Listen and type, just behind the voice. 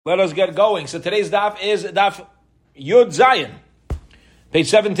Let us get going. So today's daf is daf Yud Zayin, page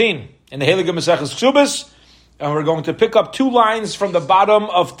 17 in the Heilige Maseches Ksubas, and we're going to pick up two lines from the bottom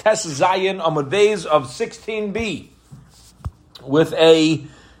of Tes Zayin Amud Beis of 16b with a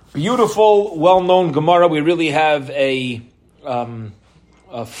beautiful, well-known Gemara. We really have a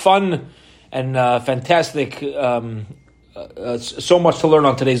fun and fantastic, so much to learn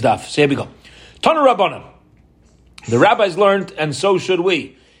on today's daf. So here we go. Tanu Rabbanan. The rabbis learned, and so should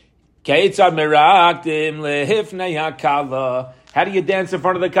we. How do you dance in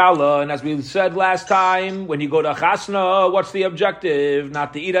front of the kala? And as we said last time, when you go to chasna, what's the objective?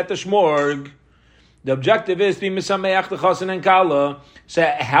 Not to eat at the shmorg. The objective is to be misameach the chasna and kala. So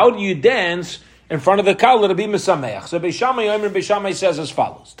how do you dance in front of the kala to be misameach? So Beis Shammai says as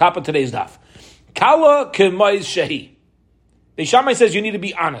follows. Top of today's daf. Kala k'mais shehi. Beis Shammai says you need to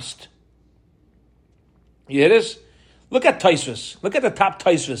be honest. You hear this? Look at Taisvus. Look at the top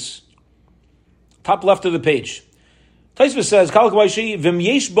Taisvus. Top left of the page. Taisvus says, V'm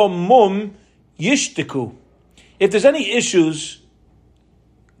yesh bo mum yishtiku. If there's any issues,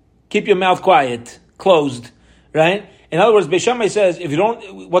 keep your mouth quiet, closed, right? In other words, Beis Shammai says, if you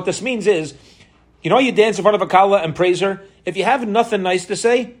don't, what this means is, you know you dance in front of a kala and praise her? If you have nothing nice to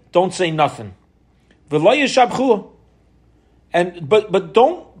say, don't say nothing. V'lo yishabchu. But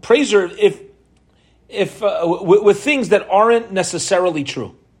don't praise her if with things that aren't necessarily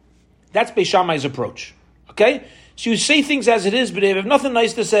true. That's Beis Shammai's approach. Okay? So you say things as it is, but if you have nothing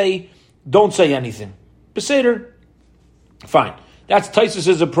nice to say, don't say anything. Beseder, fine. That's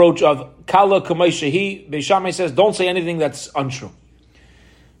Taisvus' approach of Kala Kamei Shehi. Beis Shammai says, don't say anything that's untrue.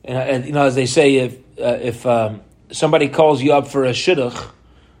 And as they say, if somebody calls you up for a shidduch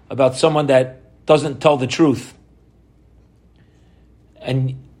about someone that doesn't tell the truth,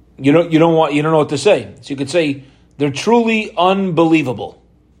 and you don't know what to say. So you could say they're truly unbelievable.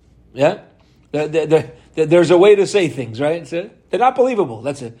 Yeah, there's a way to say things, right? So they're not believable.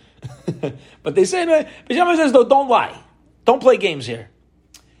 That's it. But they say, Beis Shammai says, no, don't lie, don't play games here.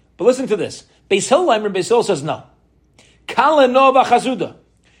 But listen to this. Beis Hillel says no. Kala no v'chazuda.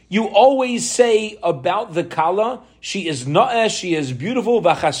 You always say about the kala, she is na'eh, she is beautiful,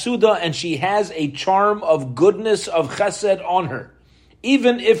 v'chasuda, and she has a charm of goodness, of chesed on her.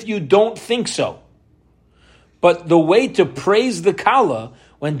 Even if you don't think so. But the way to praise the kala,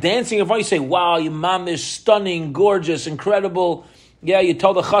 when dancing in front, you say, wow, your mom is stunning, gorgeous, incredible. Yeah, you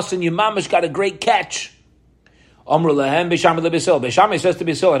tell the chassan, your mom has got a great catch. Beis Shammai says to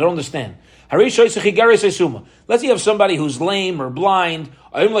Beis Hillel, I don't understand. Let's say you have somebody who's lame or blind.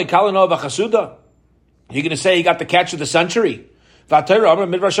 You're going to say he got the catch of the century. The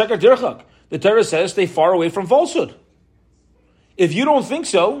Torah says stay far away from falsehood. If you don't think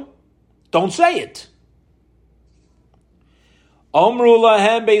so, don't say it. Omru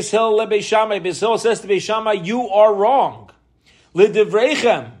lahem Beis Hillel leBeis Shammai. Beis Hillel says to Beis Shammai, you are wrong.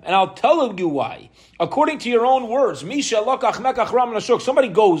 L'divreichem, and I'll tell you why. According to your own words, Misha lokach mekach ram nashuk. Somebody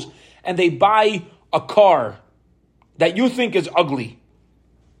goes and they buy a car that you think is ugly.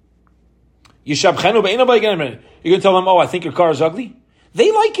 Yishabchenu be'ena b'aygen. You're going to tell them, oh, I think your car is ugly?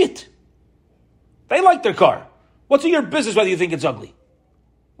 They like it. They like their car. What's your business whether you think it's ugly?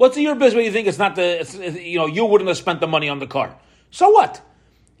 What's your business whether you think it's not you wouldn't have spent the money on the car? So what?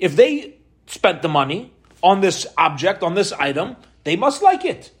 If they spent the money on this object, on this item, they must like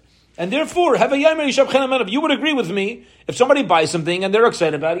it. And therefore, if you would agree with me, if somebody buys something and they're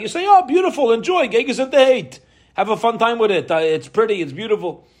excited about it, you say, oh, beautiful, enjoy, have a fun time with it, it's pretty, it's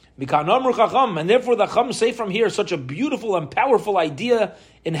beautiful. And therefore the Chacham say from here such a beautiful and powerful idea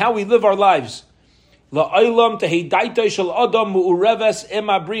in how we live our lives. A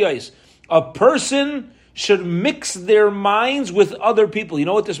person should mix their minds with other people. You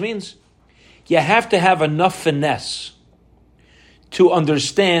know what this means? You have to have enough finesse to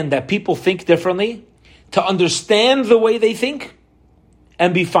understand that people think differently, to understand the way they think,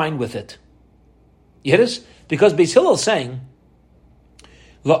 and be fine with it. You hear this? Because Beis Hillel is saying,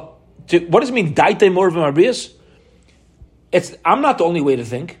 what does it mean, daite more v'marbias? I'm not the only way to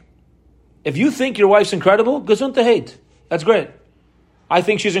think. If you think your wife's incredible, gesundheit hate. That's great. I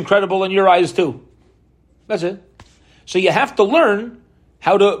think she's incredible in your eyes too. That's it. So you have to learn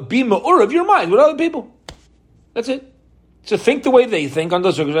how to be ma'ur of your mind with other people. That's it. So think the way they think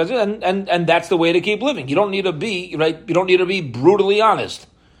under circumstances, and that's the way to keep living. You don't need to be right. You don't need to be brutally honest,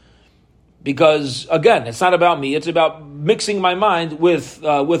 because again, it's not about me. It's about mixing my mind with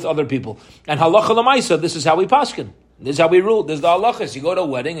other people. And halacha l'maisa, this is how we paskin. This is how we rule. This is the halachas. You go to a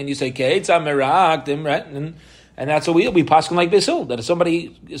wedding and you say "Keitza meraktim," right? And that's what we paskin like Beis Hillel. That if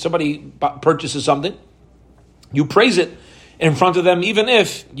somebody purchases something, you praise it in front of them, even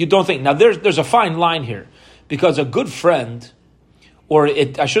if you don't think. Now, there's a fine line here, because a good friend,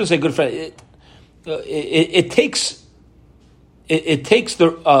 I shouldn't say good friend. It takes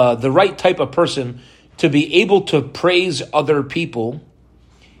the right type of person to be able to praise other people,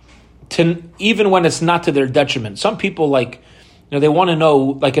 even when it's not to their detriment. Some people they want to know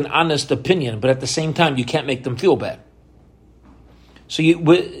like an honest opinion, but at the same time you can't make them feel bad. So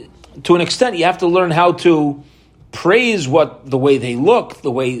to an extent, you have to learn how to praise the way they look,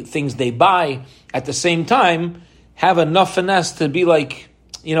 the way things they buy. At the same time, have enough finesse to be like,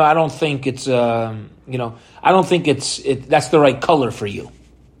 I don't think it's, I don't think that's the right color for you,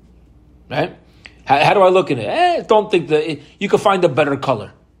 right? How do I look at it? Don't think you could find a better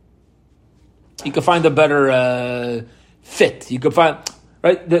color. You could find a better fit. You could find,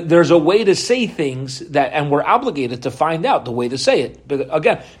 right? There's a way to say things and we're obligated to find out the way to say it. But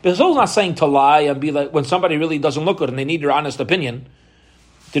again, because I'm not saying to lie and be like, when somebody really doesn't look good and they need your honest opinion,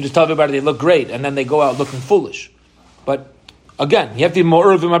 to just tell everybody they look great and then they go out looking foolish. But again, you have to be more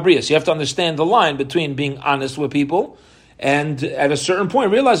urv mabrius. You have to understand the line between being honest with people and at a certain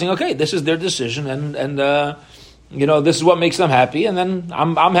point realizing, okay, this is their decision and this is what makes them happy, and then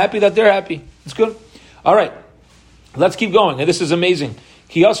I'm happy that they're happy. It's good. All right, let's keep going. And this is amazing.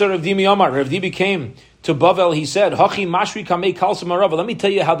 Kiyasa Rav Dimi Amar. Rav Dimi came to Bavel. He said, "Hachi mashri kamei kalsa marava." Let me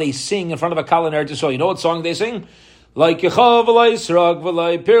tell you how they sing in front of a kala in Eretz Yisrael. You know what song they sing? Like Yechav v'lay Srag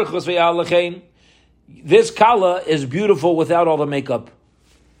v'lay Pirchus v'yalachein. This kala is beautiful without all the makeup.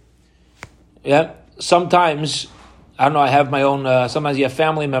 Yeah, sometimes I don't know. I have my own. Sometimes you have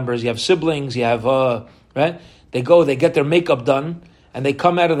family members, you have siblings, you have right. They get their makeup done, and they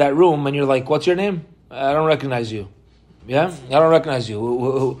come out of that room, and you're like, "What's your name? I don't recognize you." Yeah, I don't recognize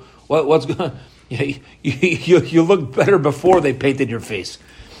you. What's going? You look better before they painted your face,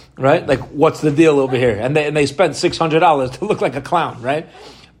 right? Like, what's the deal over here? And they spent $600 to look like a clown, right?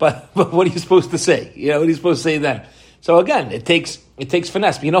 But what are you supposed to say? What are you supposed to say then? So again, it takes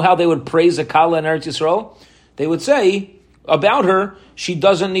finesse. But you know how they would praise a kala in Eretz Yisrael? They would say about her, she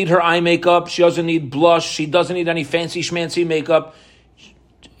doesn't need her eye makeup, she doesn't need blush, she doesn't need any fancy schmancy makeup.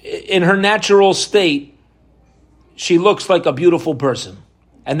 In her natural state, she looks like a beautiful person.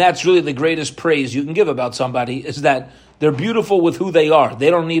 And that's really the greatest praise you can give about somebody, is that they're beautiful with who they are. They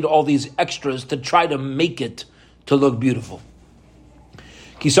don't need all these extras to try to make it to look beautiful.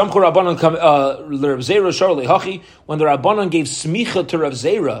 When the Rabbanan gave smicha to Rav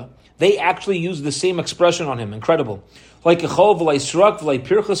Zera, they actually used the same expression on him. Incredible. He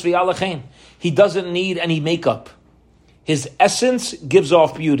doesn't need any makeup. His essence gives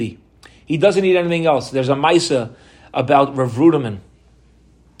off beauty. He doesn't need anything else. There's a Maisa about Rav Ruderman.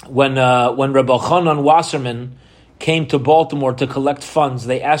 When Rabbi Chanan Wasserman came to Baltimore to collect funds,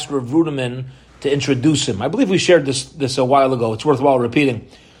 they asked Rav Ruderman to introduce him. I believe we shared this a while ago. It's worthwhile repeating.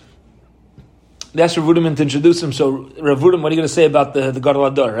 They asked Rav Ruderman to introduce him. So Rav Ruderman, what are you going to say about the Gadol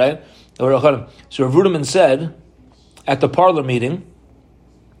Hador, right? So Rav Ruderman said at the parlor meeting,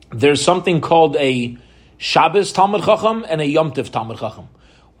 there's something called a Shabbos Talmud Chacham and a Yom Tif Talmud Chacham.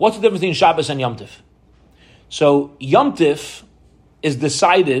 What's the difference between Shabbos and Yom Tif? So Yom Tif is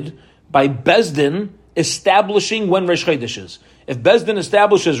decided by Bezdin establishing when Rosh Chodesh is. If Bezdin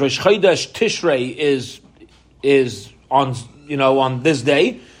establishes Rosh Chodesh Tishrei is on this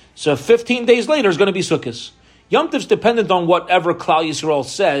day, so 15 days later is going to be Sukkot. Yom Tif's dependent on whatever Klal Yisrael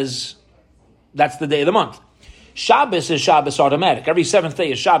says. That's the day of the month. Shabbos is Shabbos automatic. Every seventh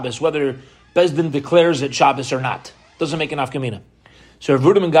day is Shabbos, whether Bezdin declares it Shabbos or not. Doesn't make an afkamina. So Rav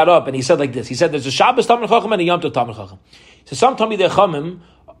Ruderman got up and he said like this. He said there's a Shabbos Talmud Chacham and a Yom Tov Talmud Chacham. He said some Talmidei Chachamim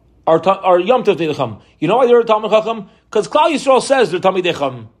are Yom Tov Talmid Chacham. You know why they're a Talmud Chacham? Because Klal Yisrael says they're Talmidei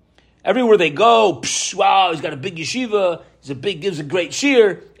Chachamim. Everywhere they go, wow, he's got a big yeshiva, gives a great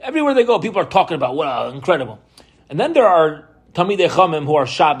shir. Everywhere they go, people are talking about, wow, incredible. And then there are Talmidei Chachamim who are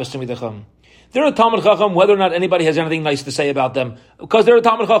Shabbos Talmidei Chacham. They're a Talmud Chacham whether or not anybody has anything nice to say about them, because they're a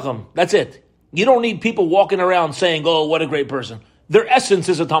Talmud Chacham. That's it. You don't need people walking around saying, oh, what a great person. Their essence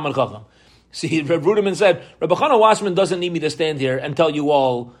is a Talmud Chacham. See, Rav Ruderman said, Rabbi Chanan Wasserman doesn't need me to stand here and tell you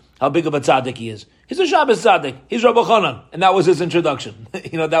all how big of a tzaddik he is. He's a Shabbos tzaddik. He's Rabbi Chanan. And that was his introduction.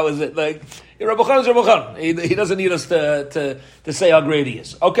 That was it. Like, Rabbi Chanan's Rabbi Chanan. He doesn't need us to say how great he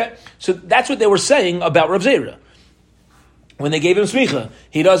is. Okay? So that's what they were saying about Rav Zera. When they gave him smicha,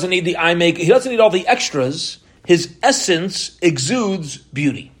 he doesn't need the eye makeup. He doesn't need all the extras. His essence exudes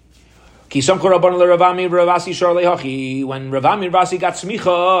beauty. When Ravami and Ravasi got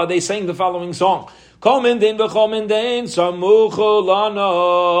smicha, they sang the following song.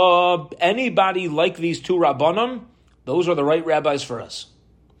 Anybody like these two Rabbanon, those are the right rabbis for us.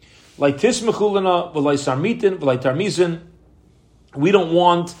 Like Tismechulana, V'lai Sarmitin, V'lai Tarmisin, We don't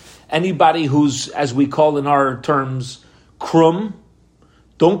want anybody who's, as we call in our terms, krum.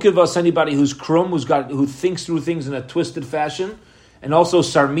 Don't give us anybody who's krum, who thinks through things in a twisted fashion. And also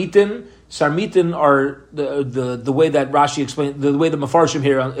sarmitin. Sarmitin are the way that Rashi explained, the way the Mefarshim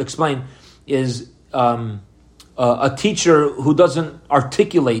here explain is a teacher who doesn't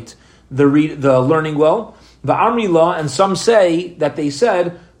articulate the learning well. The Amri law, and some say that they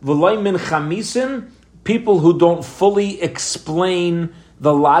said v'loy min chamisin, people who don't fully explain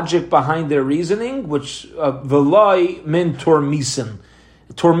the logic behind their reasoning, which v'loy min tormisin.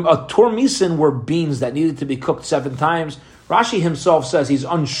 Tormisin were beans that needed to be cooked 7 times. Rashi himself says he's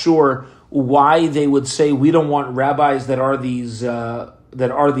unsure why they would say we don't want rabbis that are these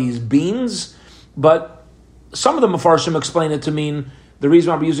beans, but some of the Mefarshim explain it to mean the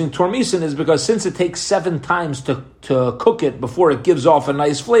reason why we're using tormisin is because since it takes 7 times to cook it before it gives off a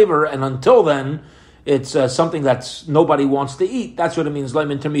nice flavor, and until then it's something that nobody wants to eat. That's what it means,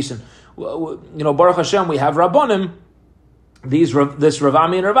 leimin tormisin. Baruch Hashem, we have Rabbonim, this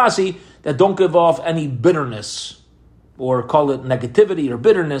Ravami and Ravasi, that don't give off any bitterness, or call it negativity or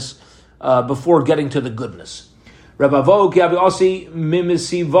bitterness, before getting to the goodness. When Rabbi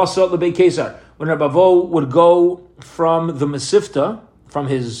Vo would go from the Mesivta, from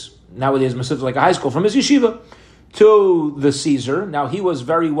his, nowadays Mesivta like a high school, from his yeshiva, to the Caesar. Now, he was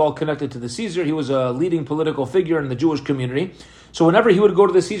very well connected to the Caesar. He was a leading political figure in the Jewish community. So whenever he would go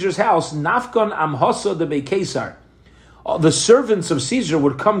to the Caesar's house, Nafkan Amhosa de Beikesar, the servants of Caesar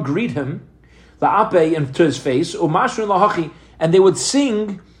would come greet him, la'ape, into his face, umashrin lahachi, and they would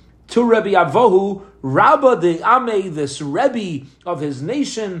sing to Rabbi Avohu, Rabba de Ame, this Rebbe of his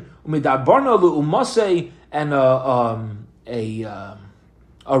nation, umidabarna lu'umase, and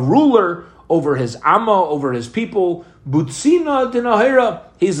a ruler over his Amma, over his people, Butsina dinahira,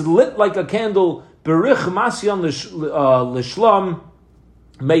 he's lit like a candle, Berich Masyan Lishlam,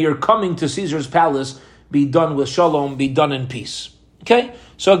 may your coming to Caesar's palace be done with shalom, be done in peace. Okay?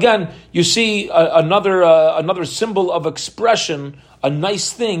 So again, you see another symbol of expression, a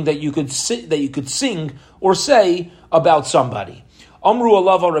nice thing that you could sing or say about somebody. Amru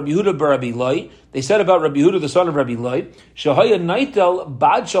Alava Rabbi Yehuda bar Rabbi Loi. They said about Rabbi Yehuda, the son of Rabbi Loi, Shahaya Naitel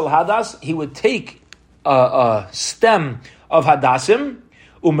Bad Shal Hadas. He would take a stem of Hadassim,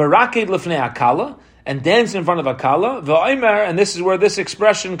 Umeraked Lefnei Akala, and dance in front of Akala. V'Omer, and this is where this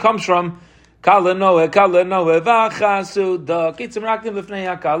expression comes from. Kala Noe V'Chasuda Kitzim Rakdim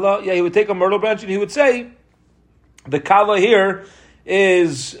Lefnei Akala. Yeah, he would take a myrtle branch and he would say, the Kala here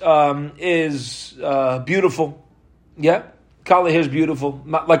is beautiful. Yeah, Kala here is beautiful,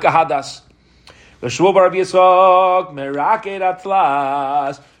 like a Hadas. Rav Shmuel bar Rabbi Yitzchak Meraked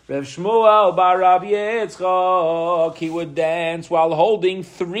Atlas. Rav Shmuel bar Rabbi Yitzchak, he would dance while holding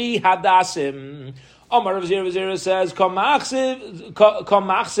 3 Hadassim. Omar Rav Zira says,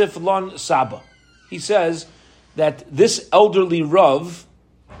 Kamachsif lon Saba. He says that this elderly Rav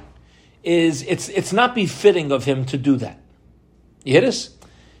it's not befitting of him to do that. You hear this?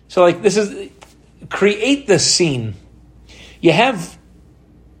 So create the scene. You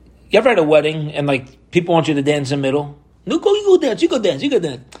ever had a wedding and people want you to dance in the middle? No, you go dance.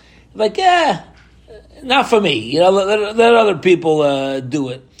 Not for me. Let other people do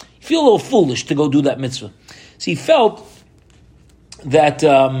it. You feel a little foolish to go do that mitzvah. So he felt that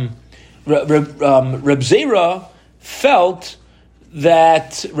Reb Zera felt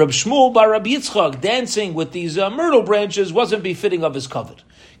that Reb Shmuel bar Rabbi Yitzchak dancing with these myrtle branches wasn't befitting of his kavod.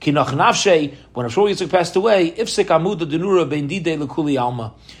 Kinach nafshe, when Reb Shmuel Yitzchak passed away, ifsek amuda denura ben didei lekuli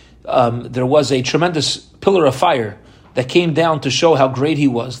alma. There was a tremendous pillar of fire that came down to show how great he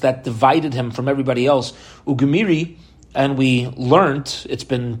was, that divided him from everybody else. Ugemiri, and we learned, it's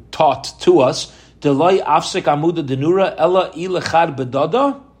been taught to us, delay afsek amuda denura ella ilechad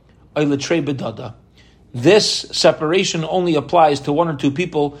bedada, iletrei bedada. This separation only applies to 1 or 2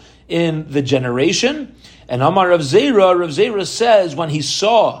 people in the generation. And Amar Rav Zera says when he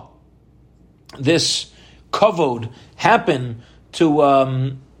saw this kavod happen to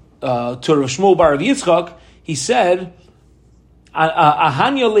Rav Shmuel bar Rav Yitzchak, he said,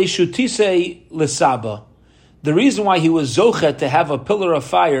 Ahanya leshutise lesaba. The reason why he was zochet to have a pillar of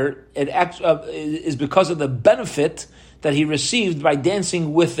fire is because of the benefit that he received by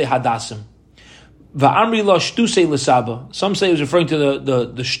dancing with the Hadassim. Va'amri la shtuse lesaba. Some say it was referring to the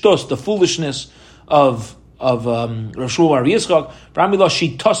shtus, the foolishness of Rav Shmuel bar Yitzchak. Va'amri la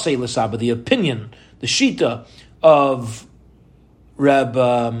shitose lesaba, the opinion, the shita of Reb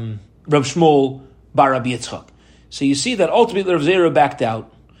Shmuel bar Rabbi Yitzchak. So you see that ultimately Rav Zera backed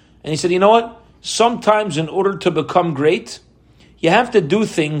out, and he said, "You know what? Sometimes, in order to become great, you have to do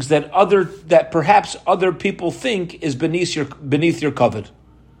things that perhaps other people think is beneath your kavod.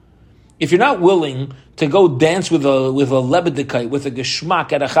 If you're not willing to go dance with a lebedikite, with a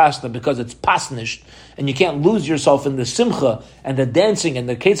geschmack at a chasna because it's pasnished, and you can't lose yourself in the simcha and the dancing and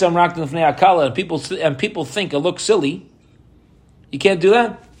the ketzam raktan fnei akala, and people think it looks silly, you can't do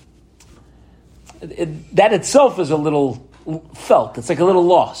that. That itself is a little felt. It's like a little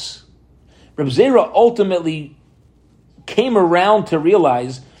loss. Reb Zera ultimately came around to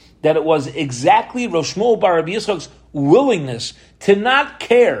realize that it was exactly Rosh Shmuel bar Rabbi Yitzchak's willingness to not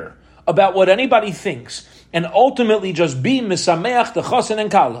care about what anybody thinks and ultimately just be misameach the chosin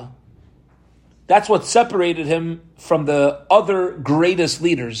and kala. That's what separated him from the other greatest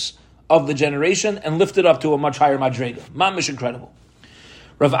leaders of the generation and lifted up to a much higher madrega. Mamish incredible.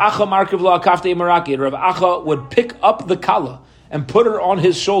 Rav Acha markiv lo akaftei marakid. Rav Acha would pick up the kala and put her on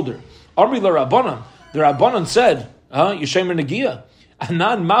his shoulder. Amri la Rabbanan. The Rabbanan said, Yeshemer Negia.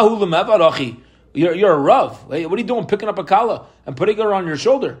 Anan mahu lemevarachi. You're a Rav. What are you doing picking up a kala and putting her on your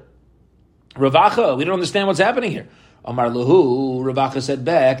shoulder? Rav Acha, we don't understand what's happening here. Amar lahu, Rav Acha said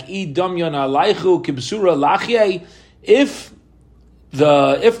back, Idamyon alaychu kibsura lachye. If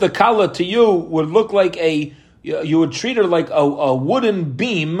the kala to you would look like you would treat her like a wooden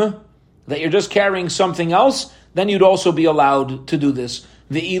beam, that you're just carrying something else, then you'd also be allowed to do this.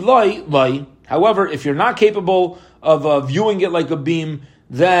 The Eloi, loi. However, if you're not capable of viewing it like a beam,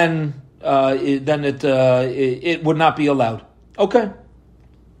 then it would not be allowed. Okay.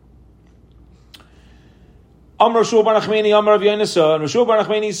 Amar Shul bar Nachmani, Amar Rav Yonasan. Shul bar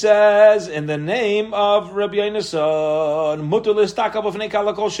Nachmani says, in the name of Rabbi Yonasan, mutar l'istakal b'fnei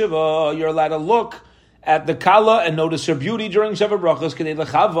kala kol shiva. You're allowed to look at the kala and notice her beauty during Sheva Brachas, kedei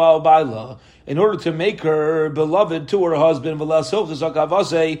l'chava ba'ila, in order to make her beloved to her husband. This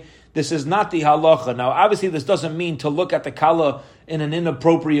is not the halacha. Now, obviously, this doesn't mean to look at the kala in an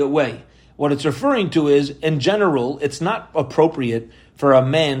inappropriate way. What it's referring to is, in general, it's not appropriate for a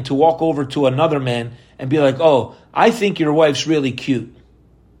man to walk over to another man and be like, "Oh, I think your wife's really cute."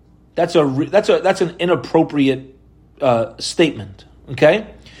 That's an inappropriate statement. Okay,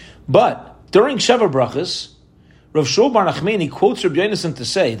 but during Sheva Brachas, Rav Shul bar Nachmani quotes Rabbi Yonasan to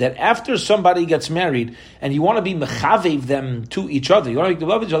say that after somebody gets married and you want to be mechavev them to each other, you want to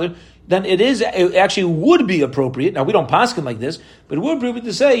love each other, then it actually would be appropriate. Now we don't paskin like this, but it would be appropriate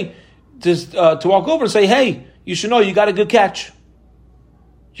to say to walk over and say, "Hey, you should know you got a good catch.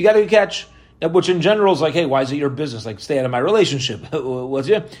 You got a good catch." Which in general is like, "Hey, why is it your business? Like, stay out of my relationship." What's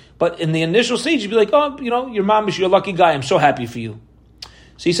it? But in the initial stage, you'd be like, "Oh, your mom is your lucky guy. I'm so happy for you."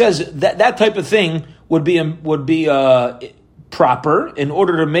 So he says that type of thing would be proper in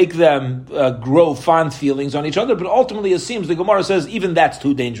order to make them grow fond feelings on each other. But ultimately, it seems the Gemara says even that's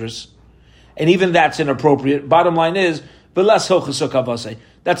too dangerous, and even that's inappropriate. Bottom line is,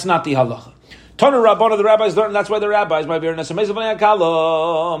 that's not the halacha. Tana Rabbana, the rabbis learned. That's why the rabbis, my dear,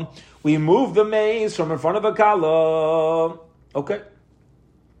 we move the mace from in front of a kala. Okay,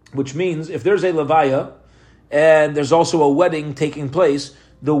 which means if there's a levaya and there's also a wedding taking place,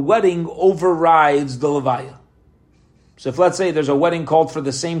 the wedding overrides the levaya. So if, let's say, there's a wedding called for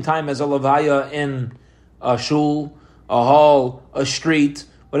the same time as a levaya in a shul, a hall, a street,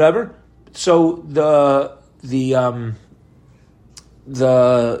 whatever, so the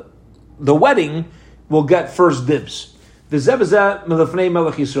wedding will get first dibs.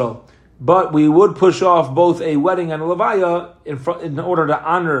 But we would push off both a wedding and a levaya in order to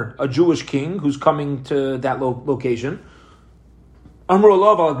honor a Jewish king who's coming to that location. But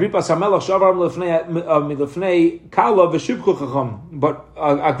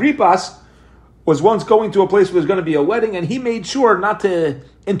Agrippas was once going to a place where there's going to be a wedding, and he made sure not to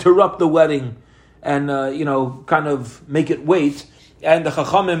interrupt the wedding and kind of make it wait. And the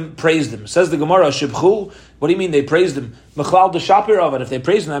Chachamim praised him. Says the Gemara, Shibchu. What do you mean they praised him? Mechlal deshapir of it. If they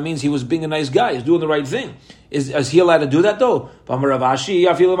praised him, that means he was being a nice guy. He's doing the right thing. Is he allowed to do that though? Even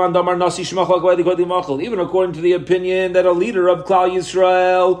according to the opinion that a leader of Klal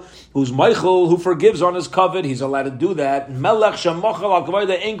Yisrael, who's Michael, who forgives on his covet, he's allowed to do that.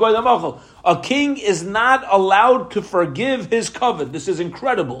 A king is not allowed to forgive his covet. This is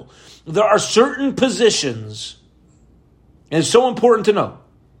incredible. There are certain positions, and it's so important to know.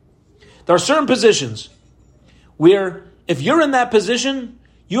 There are certain positions where if you're in that position,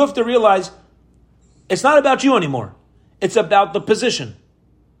 you have to realize it's not about you anymore. It's about the position.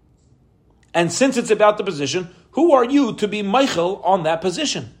 And since it's about the position, who are you to be Michael on that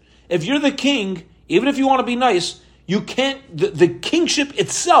position? If you're the king, even if you want to be nice, you can't, the kingship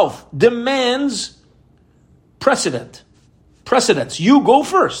itself demands precedence. You go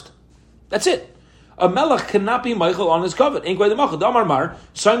first. That's it. A melech cannot be Michael on his covet. Ain't quite the Machal. Damar Mar,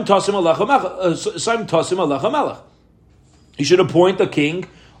 Saim Tasim Alecha Melech. You should appoint a king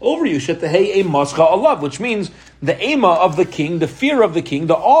over you. Shetahei a Mascha Alav, which means the ema of the king, the fear of the king,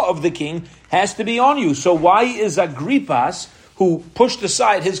 the awe of the king has to be on you. So why is Agrippas, who pushed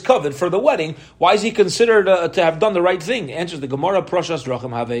aside his covet for the wedding, why is he considered to have done the right thing? Answers the Gemara, Proshas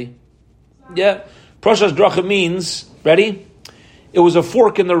Drachim Have. Yeah, Proshas Drachim means, ready? It was a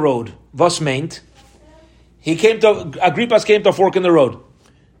fork in the road. Was meint? Agrippas came to a fork in the road.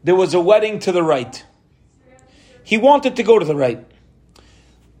 There was a wedding to the right. He wanted to go to the right.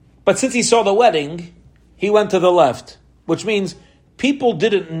 But since he saw the wedding, he went to the left. Which means people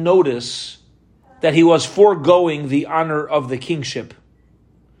didn't notice that he was foregoing the honor of the kingship.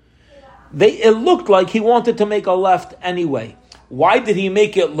 It looked like he wanted to make a left anyway. Why did he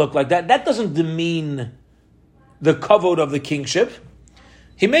make it look like that? That doesn't demean the kavod of the kingship.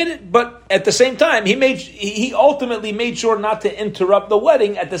 He made it, but at the same time, he ultimately made sure not to interrupt the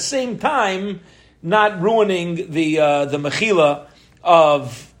wedding. At the same time, not ruining the mechila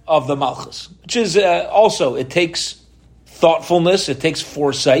of the malchus, which is also, it takes thoughtfulness, it takes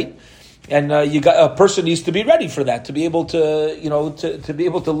foresight, and a person needs to be ready for that, to be able to to be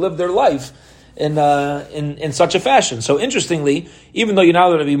able to live their life in such a fashion. So interestingly, even though you're not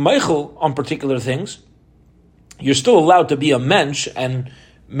allowed to be meichel on particular things, you're still allowed to be a mensch and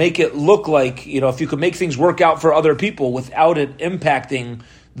make it look like, if you could make things work out for other people without it impacting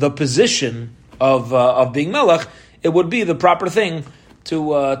the position of being melech, it would be the proper thing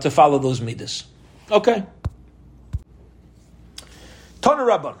to follow those midas. Okay. Tana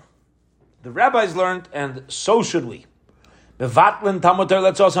Rabban. The rabbis learned, and so should we. Bevatlin tamoter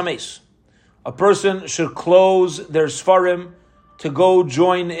letzos hames. A person should close their sfarim to go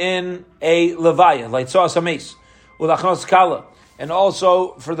join in a levaya, letzos hames, ulachnos kala, and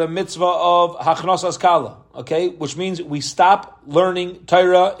also for the mitzvah of hachnosas kala. Okay, which means we stop learning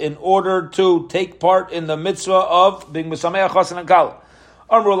Torah in order to take part in the mitzvah of being misameach chasen and kala.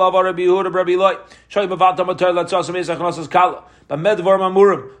 Amru lava Rabbi Yehuda Rabbi Eloi shay bevatam Torah letzos hames hachnosas kala. And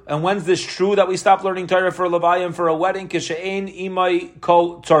when's this true that we stop learning Torah for a levaya and for a wedding?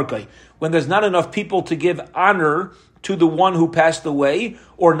 When there's not enough people to give honor to the one who passed away,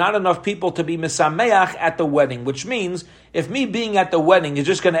 or not enough people to be misameach at the wedding, which means if me being at the wedding is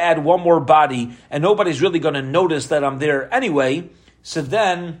just going to add one more body and nobody's really going to notice that I'm there anyway, so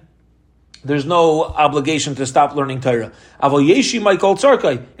then there's no obligation to stop learning Torah.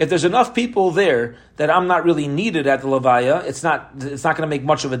 If there's enough people there that I'm not really needed at the levaya, it's not going to make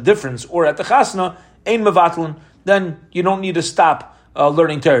much of a difference, or at the chasna, ein mevatlin, then you don't need to stop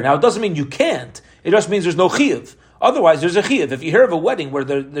learning Torah. Now, it doesn't mean you can't. It just means there's no chiyuv. Otherwise, there's a chiyuv. If you hear of a wedding where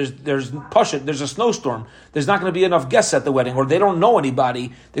there's pashut, there's a snowstorm, there's not going to be enough guests at the wedding, or they don't know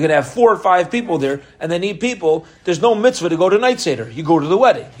anybody, they're going to have 4 or 5 people there, and they need people, there's no mitzvah to go to night seder. You go to the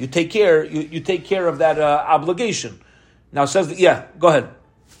wedding. You take care of that obligation. Now, go ahead.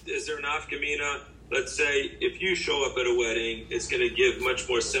 Is there an afkamina? Let's say if you show up at a wedding, it's going to give much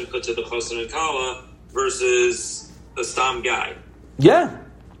more simcha to the chosen and kala versus a stam guy. Yeah.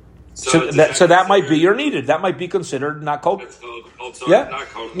 So that might be you're needed. That might be considered not called. Yeah, not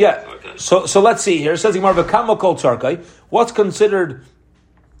called. Yeah. Okay. So let's see here. It says V'kama kol tzarkai. What's considered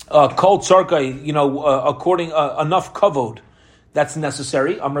kol tzarkai? According enough kavod that's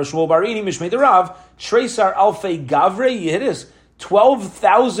necessary. Amar Shmuel Barini Mishmei Derav Shreisar Alfei Gavre. It is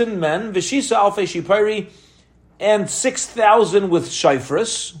 12,000 men. V'shisa Alfei Shipari and 6,000 with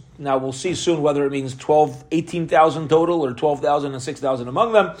shifras. Now we'll see soon whether it means 18,000 total or 12,000 and 6,000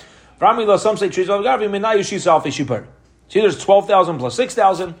 among them. Some say see, there's 12,000 plus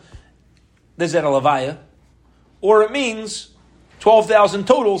 6,000. This is at a levaya, or it means 12,000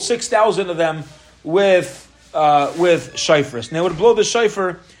 total, 6,000 of them with shifras. And they would blow the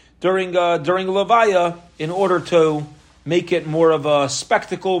shofar during levaya in order to make it more of a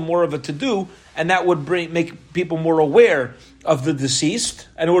spectacle, more of a to-do, and that would make people more aware of the deceased,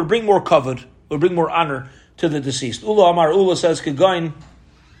 and it would bring more kavod, it would bring more honor to the deceased. Ula says, Kegain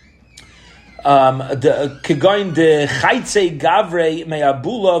de chaytze gavre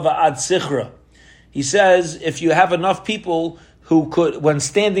me'abula va'ad sichra. He says, if you have enough people who could, when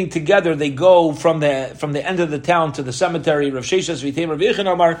standing together, they go from the end of the town to the cemetery. Rav Sheshas v'iteim Rav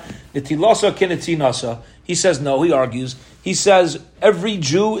Yechon Amar netilasa kinetzinasa. He says no. He argues. He says every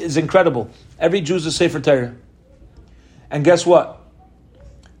Jew is incredible. Every Jew is a Sefer Torah. And guess what?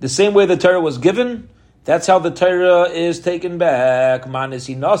 The same way the Torah was given, that's how the Torah is taken back. The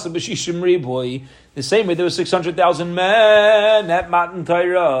same way there were 600,000 men at Matan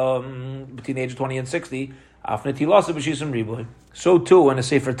Torah between the age of 20 and 60. So too, when a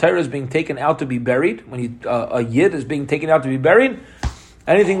Sefer Torah is being taken out to be buried, when a Yid is being taken out to be buried,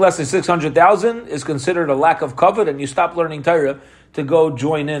 anything less than 600,000 is considered a lack of covet, and you stop learning Torah to go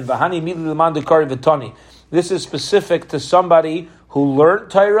join in. This is specific to somebody who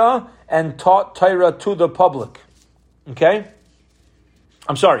learned Torah and taught Torah to the public. Okay?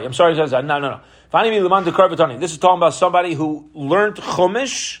 I'm sorry. No. This is talking about somebody who learned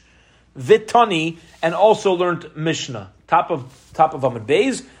Chumash, Vitani, and also learned Mishnah. Top of Amud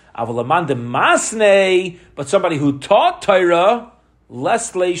Beis. But somebody who taught Torah,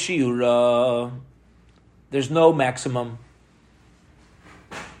 less le shiura. There's no maximum.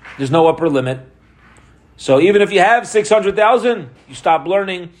 There's no upper limit. So even if you have 600,000, you stop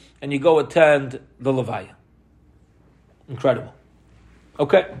learning and you go attend the Levaya. Incredible.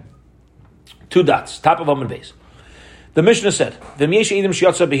 Okay. 2 dots. Top of Amud Beis. The Mishnah said,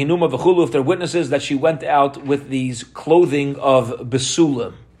 if they're witnesses that she went out with these clothing of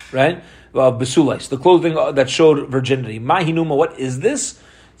besulim, right? Besulais, the clothing that showed virginity. Mahinuma, what is this?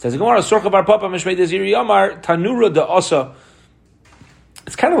 It says, Tanura de Osa.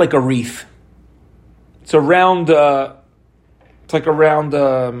 It's kind of like a wreath. It's a round, it's like a round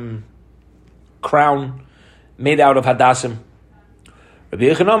crown made out of hadassim. Rabbi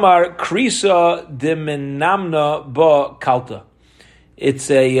Yechon Amar, Krisa de Menamna ba Kalta.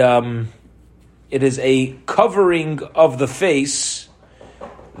 It is a covering of the face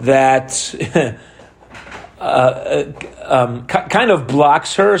that kind of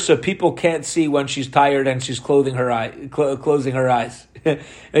blocks her, so people can't see when she's tired and she's closing her eyes. And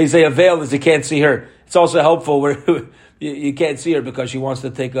you say a veil is you can't see her. It's also helpful where you can't see her because she wants to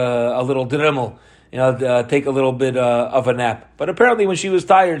take a little drimmel, take a little bit of a nap. But apparently, when she was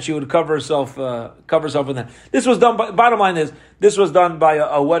tired, she would cover herself with that. This was done. Bottom line is, this was done by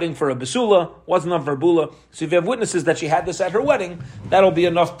a wedding for a besula. Wasn't done for a bula. So if you have witnesses that she had this at her wedding, that'll be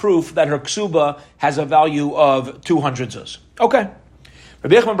enough proof that her ksuba has a value of 200 zuz. Okay.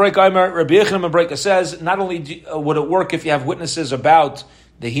 Rabbi Yochanan ben Breka says, not only would it work if you have witnesses about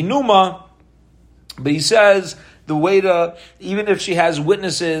the hinuma, but he says the way to, even if she has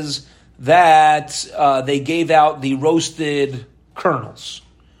witnesses that they gave out the roasted kernels,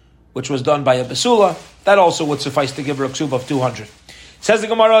 which was done by a besula, that also would suffice to give her a ksuba of 200. Says the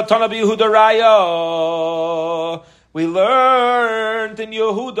Gemara, Tana b'Yehuda Raya. We learned in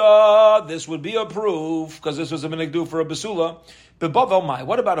Yehuda this would be a proof, because this was a minigdu for a besula. But Bavel Mai,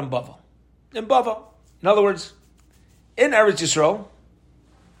 what about in Bavel? In Bavel, in other words, in Eretz Yisrael,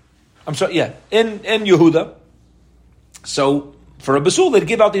 in Yehuda. So for a besul, they'd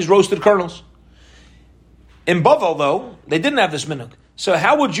give out these roasted kernels. In Bavel, though, they didn't have this minhag. So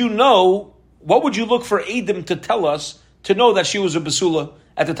how would you know? What would you look for Edom to tell us to know that she was a besula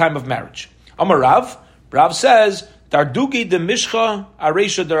at the time of marriage? Amar Rav says, Dardugi de Mishcha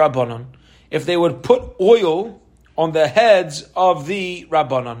Aresha de Rabbanon. If they would put oil on the heads of the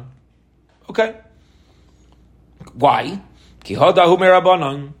Rabbanon. Okay. Why? Ki hadahu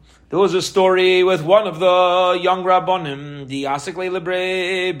merabbanon. There was a story with one of the young Rabbanim, the Asik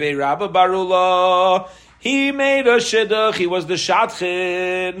Lebre Be Rabba Barula. He made a shidduch. He was the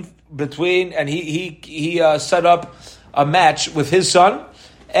shadchin between, and he set up a match with his son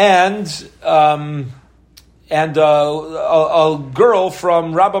and a girl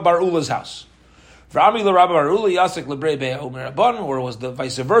from Rabba Barula's house. Or was the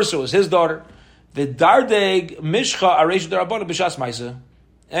vice versa? It was his daughter. V'dardeg mishcha areish derabbanan b'shas ma'aseh.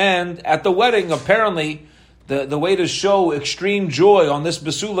 And at the wedding, apparently, the way to show extreme joy on this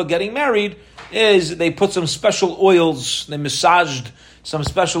besula getting married is they put some special oils. They massaged some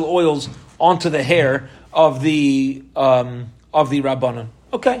special oils onto the hair of the rabbanan.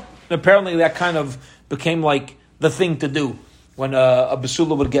 Okay, and apparently that kind of became like the thing to do when a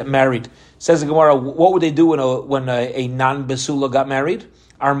besula would get married. Says the Gemara, what would they do when a non-besula got married?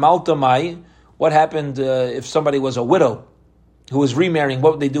 Armalta mai. What happened if somebody was a widow who was remarrying?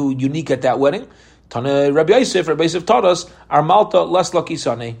 What would they do unique at that wedding? Tana Rabbi Yosef taught us Armalta less lucky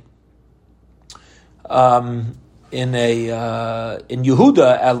sane. In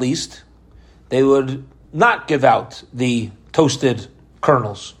Yehuda, at least, they would not give out the toasted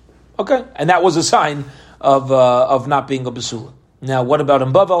kernels. Okay, and that was a sign of not being a besula. Now, what about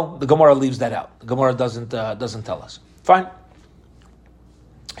in Bavel? The Gemara leaves that out. The Gemara doesn't tell us. Fine.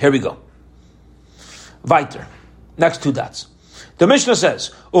 Here we go. Weiter. Next 2 dots. The Mishnah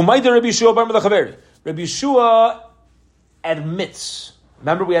says, Umayda Rabbi Yeshua bar Melech. Rabbi Yeshua admits.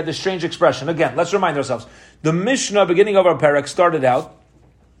 Remember, we had this strange expression. Again, let's remind ourselves. The Mishnah, beginning of our parak, started out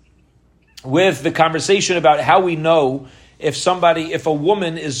with the conversation about how we know if a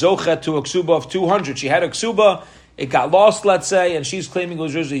woman is zochet to a ksuba of 200, she had a ksuba, it got lost, let's say, and she's claiming it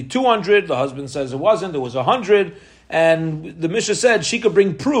was usually 200. The husband says it wasn't; it was 100. And the Mishnah said she could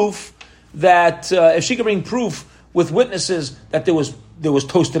bring proof that if she could bring proof with witnesses that there was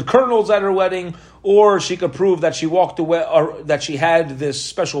toasted kernels at her wedding, or she could prove that she walked away, or that she had this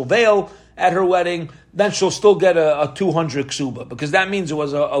special veil at her wedding, then she'll still get a 200 ksuba, because that means it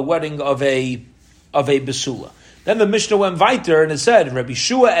was a wedding of a besula. Then the Mishnah went weiter and it said, Rabbi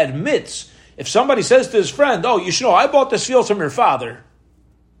Shua admits, if somebody says to his friend, oh, you should know, I bought this field from your father,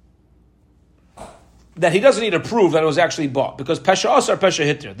 that he doesn't need to prove that it was actually bought, because pesha asar pesha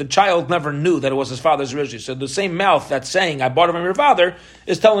hitter, the child never knew that it was his father's originally. So the same mouth that's saying I bought it from your father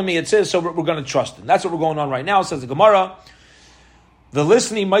is telling me it's his, so we're going to trust him. That's what we're going on right now. Says the Gemara, the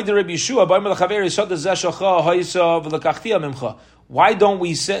listening Rabbi Yeshua.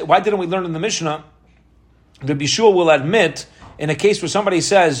 Why didn't we learn in the Mishnah? Rabbi Yeshua will admit in a case where somebody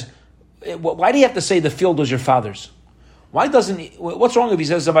says, why do you have to say the field was your father's? Why doesn't he, what's wrong if he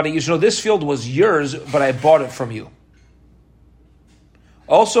says to somebody, you should know this field was yours, but I bought it from you?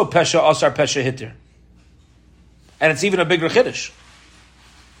 Also, pesha asar pesha hitter. And it's even a bigger chiddush.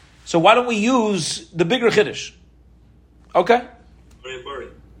 So why don't we use the bigger chiddush? Okay? Bari.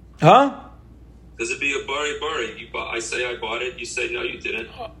 Huh? Does it be a bari? I say I bought it, you say no, you didn't.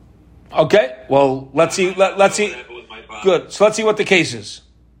 Okay, well, let's see. Let's see. Good. So let's see what the case is.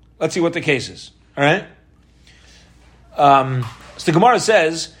 All right? So the Gemara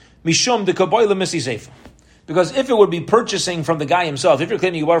says, Mishum de kaboila misi seifa. Because if it would be purchasing from the guy himself, if you're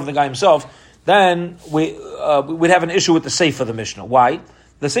claiming you bought it from the guy himself, then we'd have an issue with the seifa of the Mishnah. Why?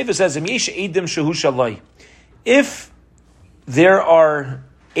 The seifa says, if there are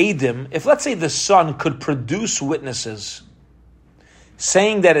edim, if let's say the son could produce witnesses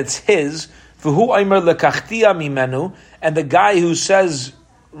saying that it's his, and the guy who says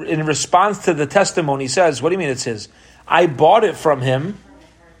in response to the testimony says, what do you mean it's his? I bought it from him,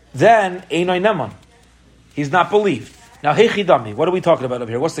 then Einoi Neman. He's not believed. Now, Hechidami, what are we talking about over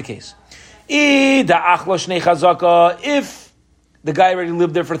here? What's the case? If the guy already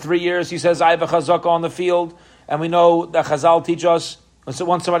lived there for 3 years, he says, I have a chazaka on the field, and we know that Chazal teach us, so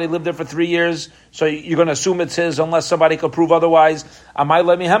once somebody lived there for 3 years, so you're going to assume it's his unless somebody could prove otherwise. Amai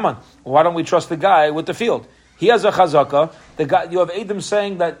Lemi Heman. Why don't we trust the guy with the field? He has a chazaka. The guy, you have Adam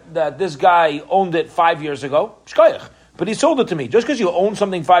saying that this guy owned it 5 years ago. Shkoyach. But he sold it to me. Just because you own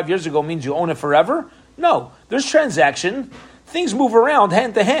something 5 years ago means you own it forever? No. There's transaction. Things move around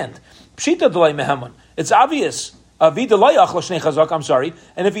hand to hand. Pshita delay meheman. It's obvious. I'm sorry.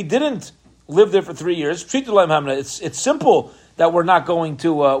 And if he didn't live there for 3 years, pshita delay meheman. It's simple that we're not going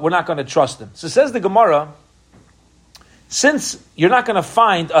to trust him. So says the Gemara, since you're not going to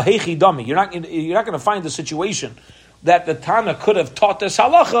find a heichi dummy, you're not going to find a situation that the Tana could have taught this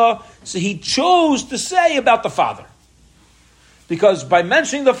halacha, so he chose to say about the father. Because by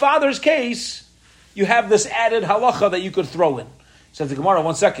mentioning the father's case, you have this added halacha that you could throw in. Says the Gemara,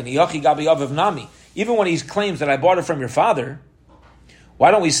 1 second, even when he claims that I bought it from your father,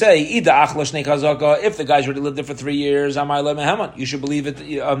 why don't we say, if the guy's already lived there for 3 years, you should believe it,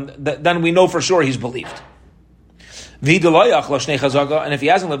 then we know for sure he's believed. And if he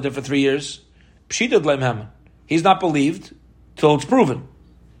hasn't lived there for 3 years, he's not believed till it's proven.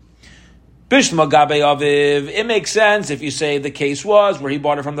 It makes sense if you say the case was where he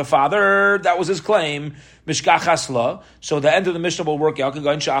bought it from the father, that was his claim. So the end of the Mishnah will work out.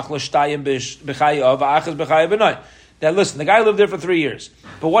 That listen, the guy lived there for 3 years.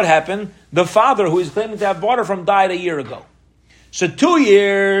 But what happened? The father who he's claiming to have bought it from died a year ago. So 2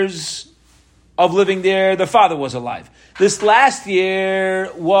 years of living there, the father was alive. This last year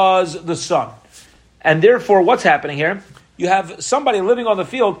was the son. And therefore, what's happening here? You have somebody living on the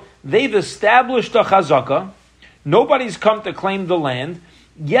field, they've established a chazaka, nobody's come to claim the land,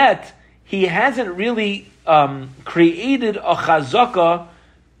 yet he hasn't really created a chazaka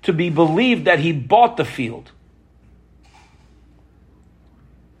to be believed that he bought the field.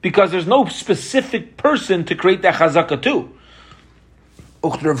 Because there's no specific person to create that chazaka to.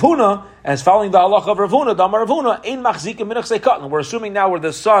 Rav Huna, as following the halacha of Rav Huna, Damar Rav Huna, ein machzikim minach katan. We're assuming now where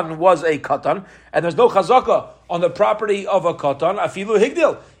the son was a katan, and there's no chazaka on the property of a katan, afilu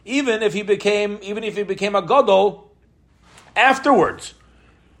higdil. Even if he became a gadol afterwards.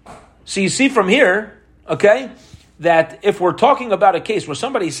 So you see from here, okay, that if we're talking about a case where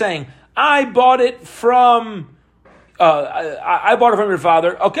somebody's saying, I bought it from your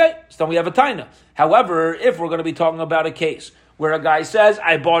father, okay, so then we have a taina. However, if we're going to be talking about a case where a guy says,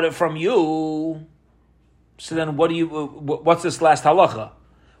 I bought it from you, so then what's this last halacha?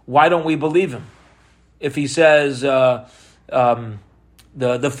 Why don't we believe him? If he says, the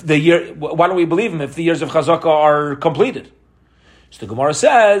year. Why don't we believe him if the years of Chazaka are completed? So the Gemara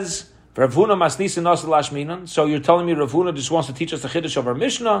says, so you're telling me Rav Huna just wants to teach us the Chiddush of our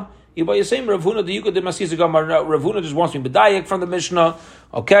Mishnah? You're saying Rav Huna just wants me B'dayek from the Mishnah,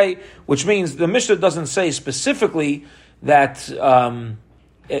 okay? Which means the Mishnah doesn't say specifically that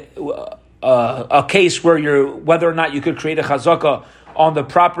a case where whether or not you could create a Chazaka on the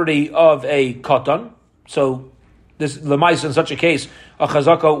property of a Katan. So this Lemais, in such a case, a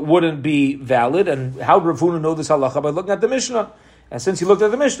Chazaka wouldn't be valid. And how would Rav Huna know this halacha? By looking at the Mishnah. And since he looked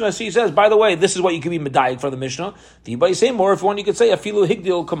at the Mishnah, so he says, by the way, this is what you can be medayik for the Mishnah. The Yibai say more, if one you could say, afilu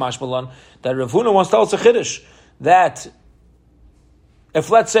higdil kamash malan, that Rav Huna wants to tell us a chiddush, that if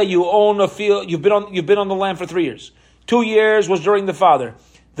let's say you own a field, you've been on the land for 3 years. 2 years was during the father.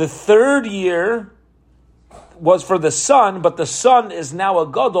 The 3rd year was for the son, but the son is now a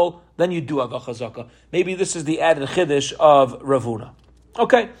gadol, then you do have a chazaka. Maybe this is the added chiddush of Rav Huna.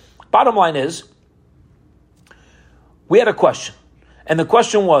 Okay, bottom line is, we had a question. And the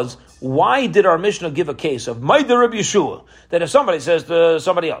question was, why did our Mishnah give a case of Maida Rabbi Yeshua, that if somebody says to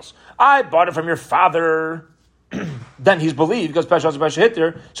somebody else, I bought it from your father, then he's believed because Pesha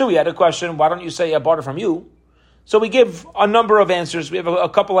Hitter. So we had a question, why don't you say I bought it from you? So we give a number of answers. We have a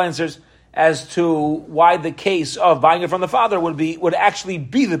couple answers as to why the case of buying it from the father would actually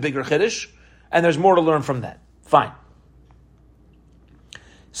be the bigger chiddush, and there's more to learn from that. Fine.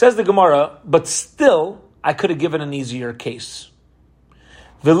 Says the Gemara, but still, I could have given an easier case.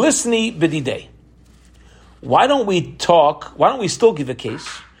 Velisni b'didei. Why don't we still give a case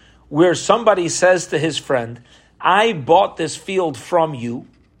where somebody says to his friend, I bought this field from you.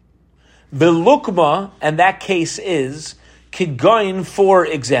 Belukma, and that case is, Kidgain, for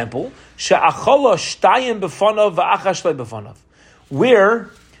example, she'achola shtayim b'fanav v'achash le b'fanav,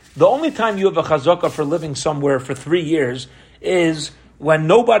 where the only time you have a chazaka for living somewhere for 3 years is when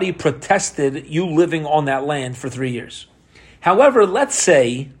nobody protested you living on that land for 3 years. However, let's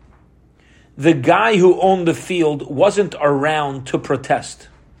say the guy who owned the field wasn't around to protest.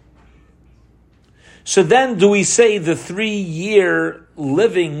 So then do we say the 3-year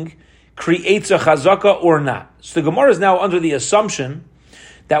living creates a chazaka or not? So the Gemara is now under the assumption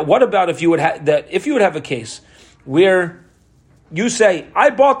that what about if you would have a case where you say,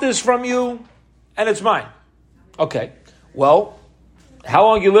 I bought this from you and it's mine. Okay, well, how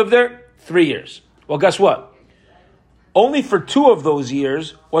long you lived there? 3 years. Well, guess what? Only for 2 of those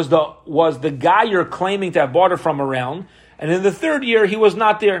years was the guy you're claiming to have bought it from around, and in the 3rd year he was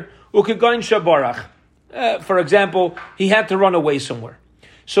not there. Ukegain shabarach. For example, he had to run away somewhere.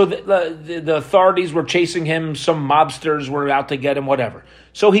 So the authorities were chasing him, some mobsters were out to get him, whatever.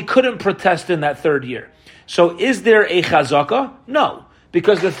 So he couldn't protest in that 3rd year. So is there a chazaka? No,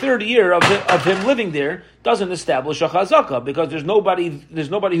 because the 3rd year of him living there doesn't establish a chazaka, because there's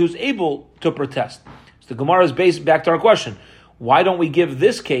nobody who's able to protest. So the Gemara is based back to our question. Why don't we give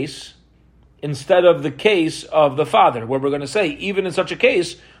this case instead of the case of the father, where we're going to say, even in such a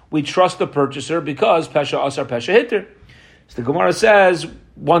case, we trust the purchaser because Pesha Asar Pesha Hitter. So the Gemara says,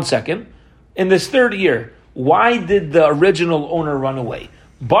 1 second, in this 3rd year, why did the original owner run away?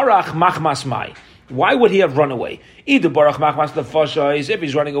 Barach machmas mai. Why would he have run away? Either barach machmas lefashais, if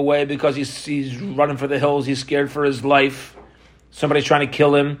he's running away because he's running for the hills, he's scared for his life, somebody's trying to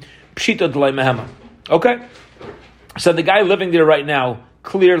kill him. Pshita d'lai mehema. Okay? So the guy living there right now,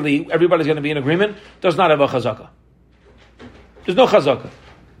 clearly, everybody's going to be in agreement, does not have a chazaka. There's no chazaka.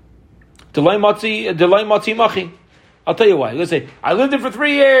 D'lai matzi machi. I'll tell you why. Let's say, I lived there for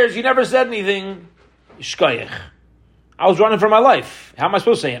 3 years, you never said anything. Shkayach. I was running for my life. How am I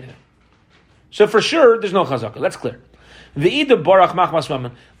supposed to say anything? So for sure, there's no chazaka. That's clear. V'ida barach machmas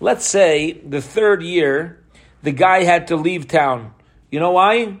mammon. Let's say the 3rd year, the guy had to leave town. You know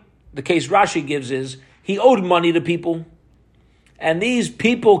why? The case Rashi gives is, he owed money to people, and these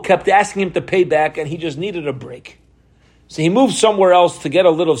people kept asking him to pay back, and he just needed a break. So he moved somewhere else to get a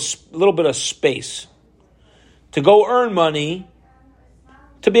little bit of space, to go earn money,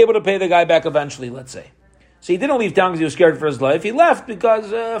 to be able to pay the guy back eventually, let's say. So he didn't leave town because he was scared for his life. He left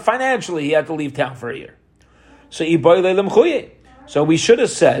because financially he had to leave town for a year. So we should have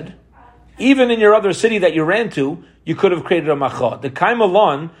said, even in your other city that you ran to, you could have created a macha. The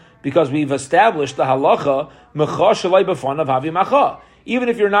kaimalon, because we've established the halacha, mecha shalai b'fanav havi macha. Even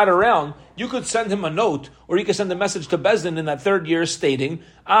if you're not around, you could send him a note, or you could send a message to Bezdin in that 3rd year stating,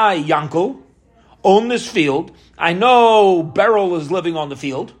 I, Yankel, own this field. I know Beryl is living on the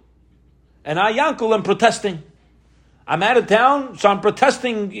field. And I, Yankel, am protesting. I'm out of town, so I'm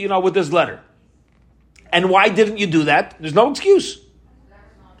protesting, with this letter. And why didn't you do that? There's no excuse.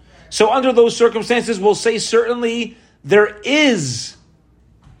 So under those circumstances, we'll say certainly there is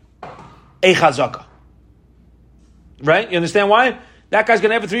a chazaka. Right? You understand why? That guy's going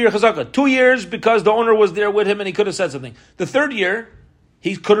to have a 3-year chazaka. 2 years because the owner was there with him and he could have said something. The 3rd year,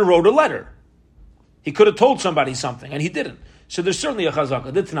 he could have wrote a letter. He could have told somebody something, and he didn't. So there's certainly a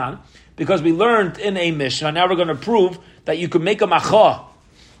chazaka. Ditnan, because we learned in a Mishnah, now we're going to prove that you could make a macha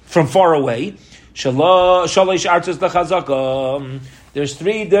from far away. Shalosh artzos lechazaka. There's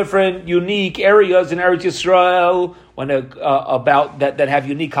 3 different unique areas in Eretz Yisrael about that have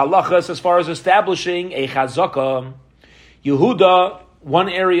unique halachas as far as establishing a chazaka. Yehuda, one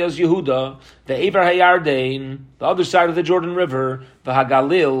area is Yehuda, the Ever HaYarden, the other side of the Jordan River, the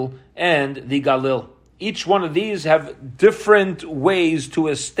HaGalil, and the Galil. Each one of these have different ways to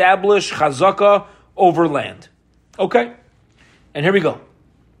establish chazaka over land. Okay? And here we go.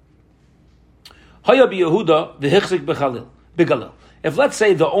 Haya Yehuda, the Hichzik Begalil. If let's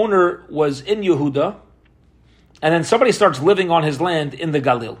say the owner was in Yehuda, and then somebody starts living on his land in the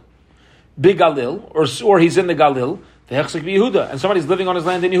Galil, Big Galil, or he's in the Galil, the Hechzik Yehuda, and somebody's living on his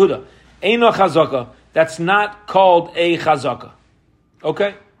land in Yehuda. Eino chazaka. That's not called a chazaka.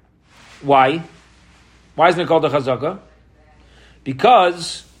 Okay? Why? Why isn't it called a chazaka?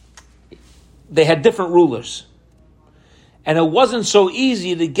 Because they had different rulers. And it wasn't so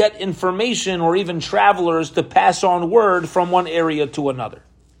easy to get information or even travelers to pass on word from one area to another.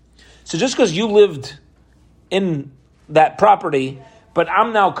 So just because you lived in that property, but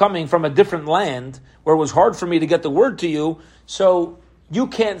I'm now coming from a different land where it was hard for me to get the word to you, so you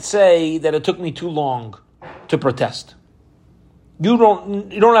can't say that it took me too long to protest. You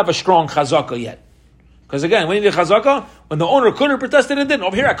don't have a strong chazaka yet. Because again, when you need a chazaka, when the owner couldn't protest, it didn't.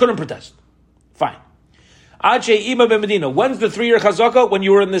 Over here, I couldn't protest. Fine. When's the 3-year chazaka? When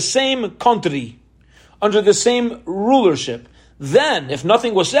you were in the same country, under the same rulership. Then, if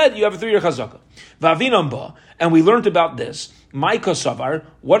nothing was said, you have a 3-year chazaka. Vavinamba, and we learned about this. My kasavar,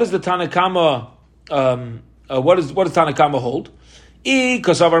 what does the Tanakama what does Tanakama hold? If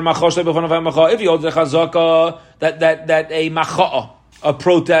he holds the chazaka that a macha'a, a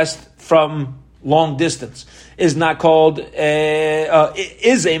protest from long distance, is not called is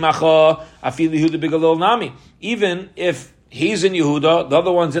a macha'a, afil Yehuda b'Galil nami. Even if he's in Yehuda, the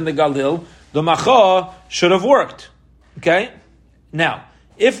other one's in the Galil, the macha'a should have worked. Okay, now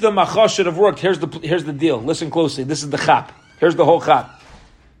if the macha'a should have worked, here's the deal. Listen closely. This is the chap. Here's the whole chap.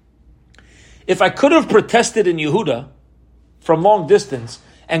 If I could have protested in Yehuda from long distance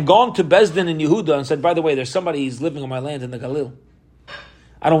and gone to Bezdin in Yehuda and said, by the way, there's somebody who's living on my land in the Galil.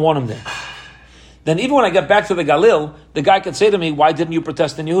 I don't want him there. Then even when I get back to the Galil, the guy could say to me, why didn't you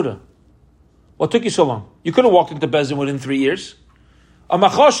protest in Yehuda? What took you so long? You could have walked into Bezdin within 3 years. A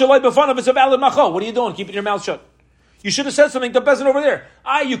macha shalai b'fanav, it's a valid macha. What are you doing? Keeping your mouth shut. You should have said something to Bezdin over there.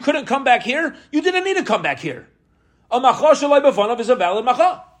 You couldn't come back here? You didn't need to come back here. A macha shalai b'fanav is a valid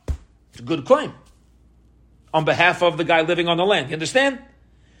macha. It's a good claim on behalf of the guy living on the land. You understand?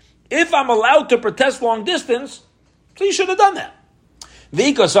 If I'm allowed to protest long distance, so you should have done that.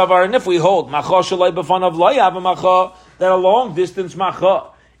 And if we hold that a long distance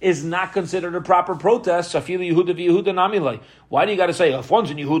macha is not considered a proper protest, why do you got to say if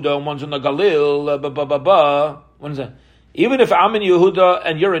one's in Yehuda and one's in the Galil? What is that? Even if I'm in Yehuda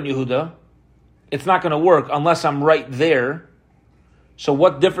and you're in Yehuda, it's not going to work unless I'm right there. So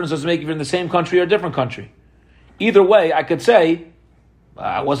what difference does it make if you're in the same country or a different country? Either way, I could say,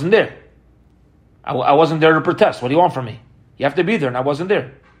 I wasn't there. I wasn't there to protest. What do you want from me? You have to be there, and I wasn't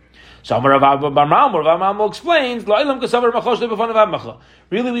there. So Rav Amam explains,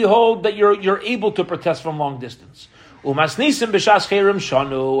 really we hold that you're able to protest from long distance. However,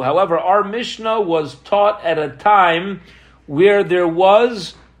 our Mishnah was taught at a time where there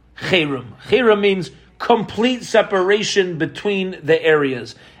was cherim. Cherim means complete separation between the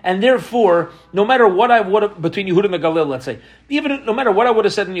areas. And therefore, no matter what I would have, between Yehuda and the Galil, let's say, even no matter what I would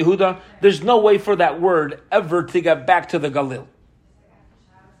have said in Yehuda, there's no way for that word ever to get back to the Galil.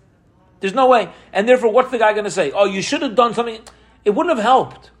 There's no way. And therefore, what's the guy going to say? Oh, you should have done something. It wouldn't have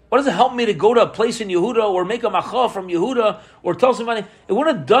helped. What does it help me to go to a place in Yehuda or make a macha from Yehuda or tell somebody? It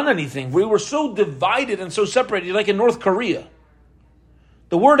wouldn't have done anything. We were so divided and so separated, like in North Korea.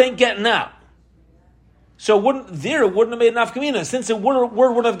 The word ain't getting out. So it wouldn't have made enough kamina. Since the word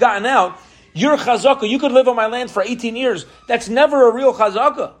wouldn't have gotten out, your chazaka, you could live on my land for 18 years. That's never a real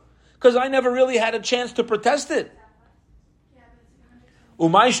chazaka. Because I never really had a chance to protest it.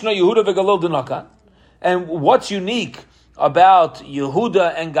 Umayshna Yehuda v'Galil d'Nakan. And what's unique about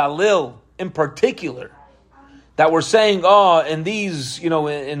Yehuda and Galil in particular, that we're saying, in these,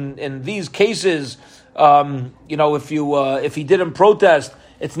 in these cases, if he didn't protest,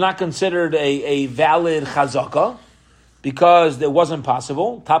 it's not considered a valid chazaka. because it wasn't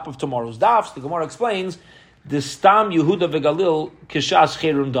possible. Top of tomorrow's dafs, the Gemara explains, the Stam Yehuda v'Galil kishas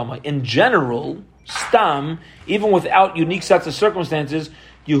cherum dama. In general, Stam, even without unique sets of circumstances,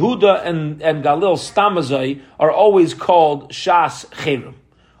 Yehuda and Galil Stamazai are always called Shas Cherim,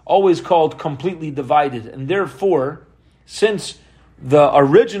 always called completely divided. And therefore, since the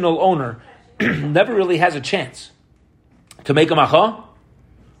original owner never really has a chance to make a macha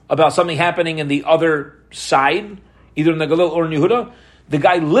about something happening in the other side, either in the Galil or in Yehuda, the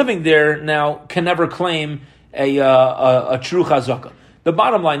guy living there now can never claim a true chazaka. The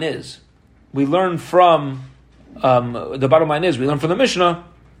bottom line is, we learn from the Mishnah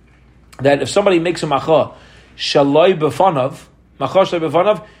that if somebody makes a macha shaloi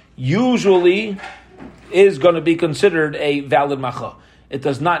b'fanav, usually is going to be considered a valid macha. It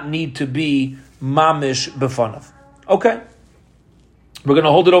does not need to be mamish b'fanav. Okay, we're going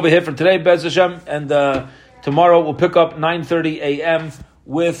to hold it over here for today, Bez Hashem, and tomorrow we'll pick up 9:30 a.m.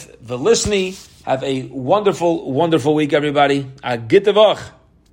 with the Listening. Have a wonderful, wonderful week, everybody. Gitavach.